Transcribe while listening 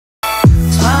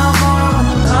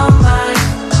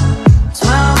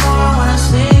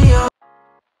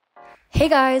Hey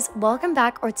guys, welcome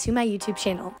back to my YouTube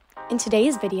channel. In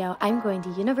today's video, I'm going to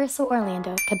Universal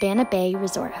Orlando Cabana Bay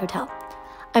Resort Hotel.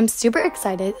 I'm super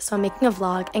excited, so I'm making a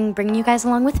vlog and bringing you guys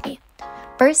along with me.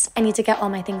 First, I need to get all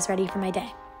my things ready for my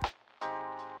day.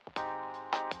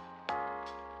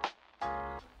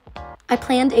 I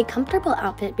planned a comfortable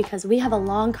outfit because we have a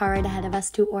long car ride ahead of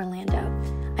us to Orlando.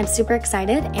 I'm super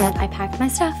excited and I packed my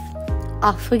stuff.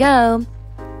 Off we go!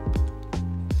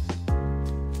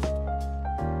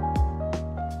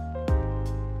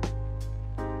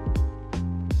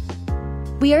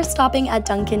 We are stopping at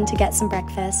Dunkin' to get some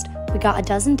breakfast. We got a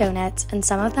dozen donuts and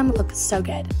some of them look so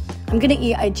good. I'm gonna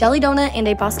eat a jelly donut and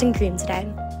a Boston cream today.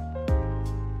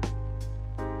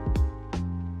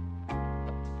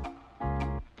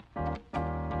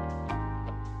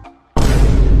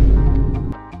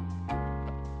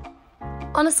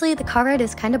 Honestly, the car ride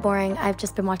is kind of boring. I've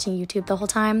just been watching YouTube the whole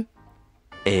time.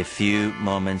 A few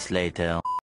moments later.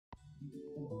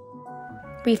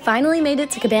 We finally made it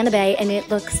to Cabana Bay and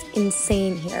it looks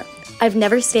insane here. I've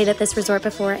never stayed at this resort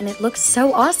before and it looks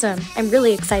so awesome. I'm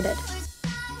really excited.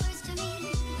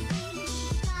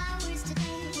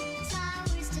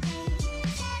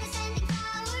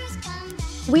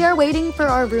 We are waiting for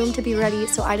our room to be ready,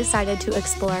 so I decided to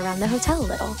explore around the hotel a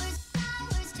little.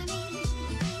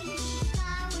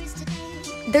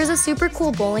 There's a super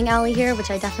cool bowling alley here, which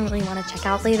I definitely want to check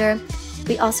out later.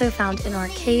 We also found an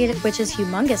arcade, which is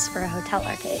humongous for a hotel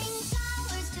arcade.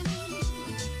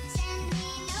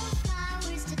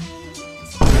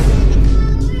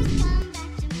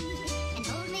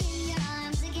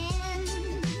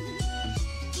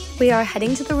 We are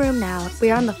heading to the room now. We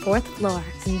are on the 4th floor,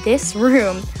 and this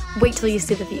room, wait till you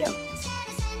see the view.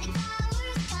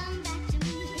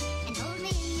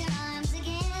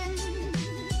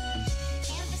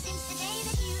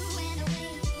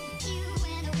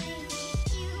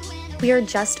 We are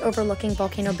just overlooking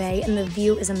Volcano Bay and the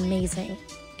view is amazing.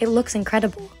 It looks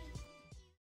incredible.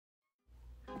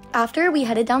 After we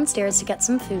headed downstairs to get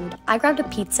some food, I grabbed a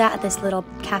pizza at this little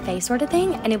cafe sort of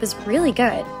thing and it was really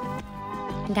good.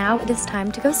 Now it is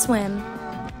time to go swim.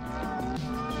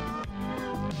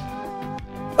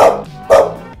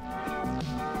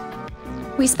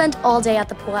 We spent all day at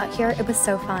the pool out here. It was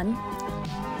so fun.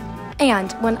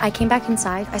 And when I came back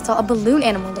inside, I saw a balloon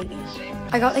animal lady.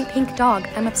 I got a pink dog.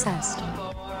 I'm obsessed.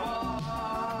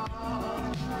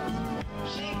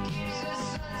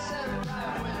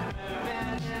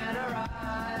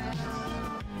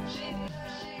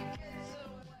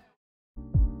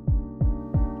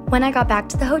 When I got back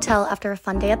to the hotel after a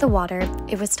fun day at the water,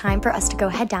 it was time for us to go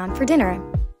head down for dinner.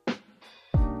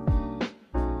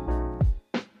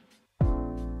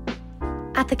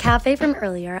 At the cafe from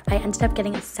earlier, I ended up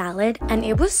getting a salad and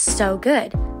it was so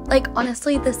good. Like,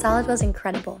 honestly, the salad was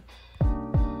incredible.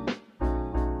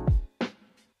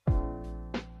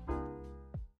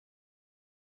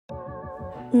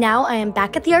 Now I am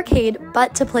back at the arcade,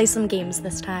 but to play some games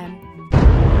this time.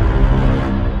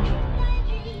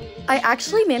 I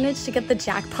actually managed to get the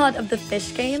jackpot of the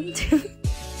fish game.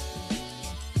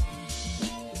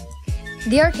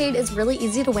 The arcade is really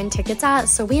easy to win tickets at,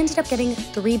 so we ended up getting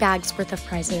 3 bags worth of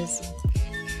prizes.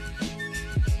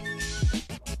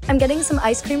 I'm getting some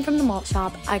ice cream from the malt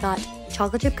shop. I got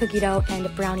chocolate chip cookie dough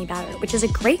and brownie batter, which is a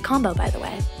great combo, by the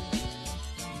way.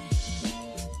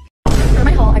 For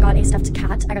my haul, I got a stuffed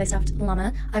cat, I got a stuffed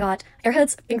llama, I got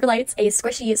airheads, finger lights, a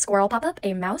squishy squirrel pop-up,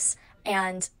 a mouse,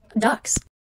 and ducks.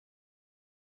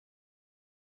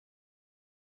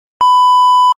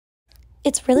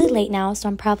 It's really late now, so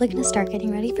I'm probably gonna start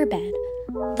getting ready for bed.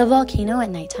 The volcano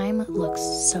at nighttime looks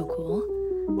so cool.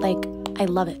 Like, I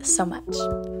love it so much.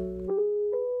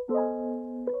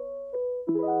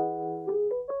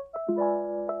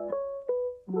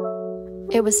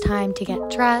 It was time to get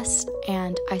dressed,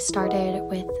 and I started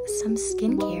with some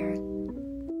skincare.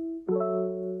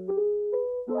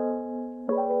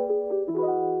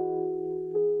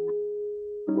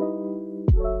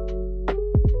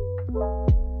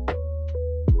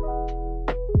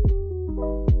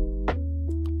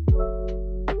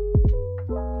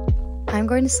 I'm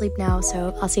going to sleep now,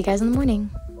 so I'll see you guys in the morning.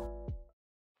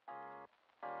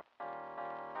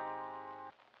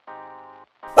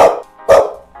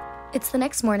 It's the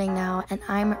next morning now, and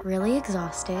I'm really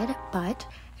exhausted, but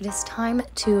it is time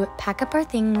to pack up our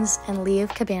things and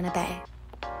leave Cabana Bay.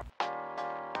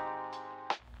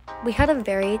 We had a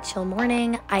very chill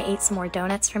morning. I ate some more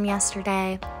donuts from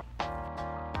yesterday.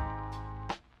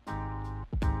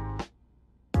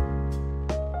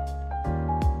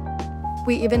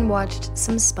 We even watched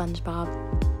some SpongeBob.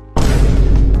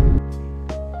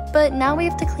 But now we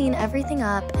have to clean everything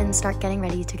up and start getting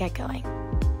ready to get going.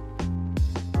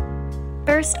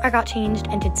 First, I got changed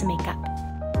and did some makeup.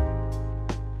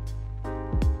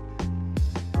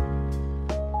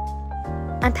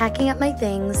 I'm packing up my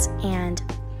things and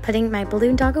putting my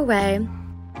balloon dog away.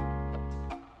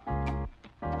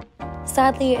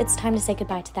 Sadly, it's time to say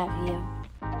goodbye to that view.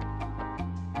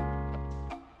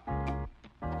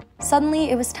 Suddenly,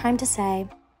 it was time to say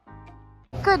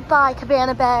goodbye,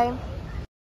 Cabana Bay.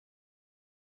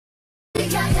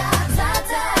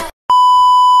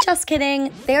 Just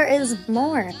kidding, there is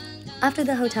more. After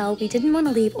the hotel, we didn't want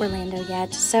to leave Orlando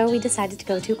yet, so we decided to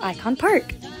go to Icon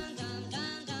Park.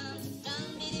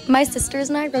 My sisters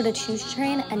and I rode a choo-choo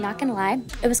train, and not gonna lie,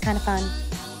 it was kind of fun.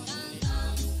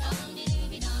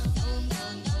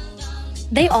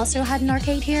 They also had an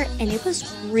arcade here, and it was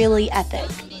really epic.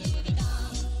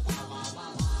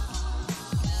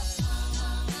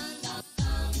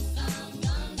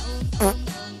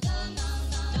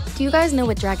 Do you guys know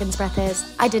what Dragon's Breath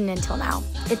is? I didn't until now.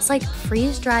 It's like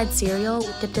freeze-dried cereal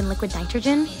dipped in liquid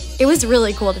nitrogen. It was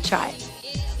really cool to try.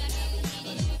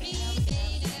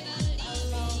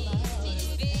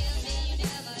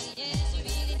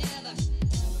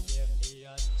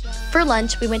 For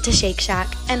lunch, we went to Shake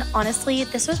Shack, and honestly,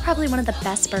 this was probably one of the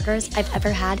best burgers I've ever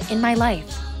had in my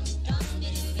life.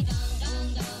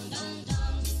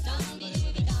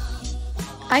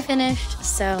 I finished,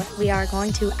 so we are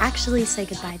going to actually say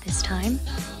goodbye this time.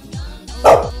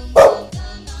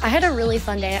 I had a really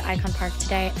fun day at Icon Park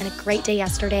today and a great day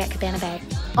yesterday at Cabana Bay.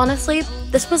 Honestly,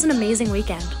 this was an amazing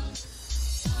weekend.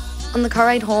 On the car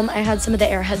ride home, I had some of the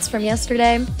airheads from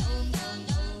yesterday.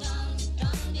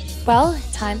 Well,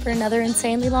 time for another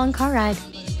insanely long car ride.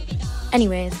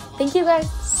 Anyways, thank you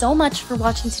guys so much for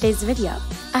watching today's video.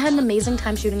 I had an amazing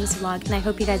time shooting this vlog, and I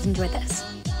hope you guys enjoyed this.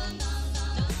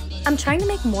 I'm trying to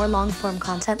make more long-form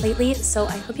content lately, so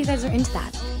I hope you guys are into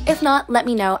that. If not, let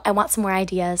me know. I want some more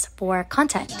ideas for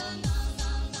content.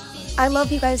 I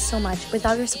love you guys so much.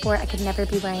 Without your support, I could never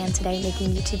be where I am today,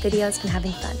 making YouTube videos and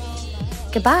having fun.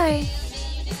 Goodbye!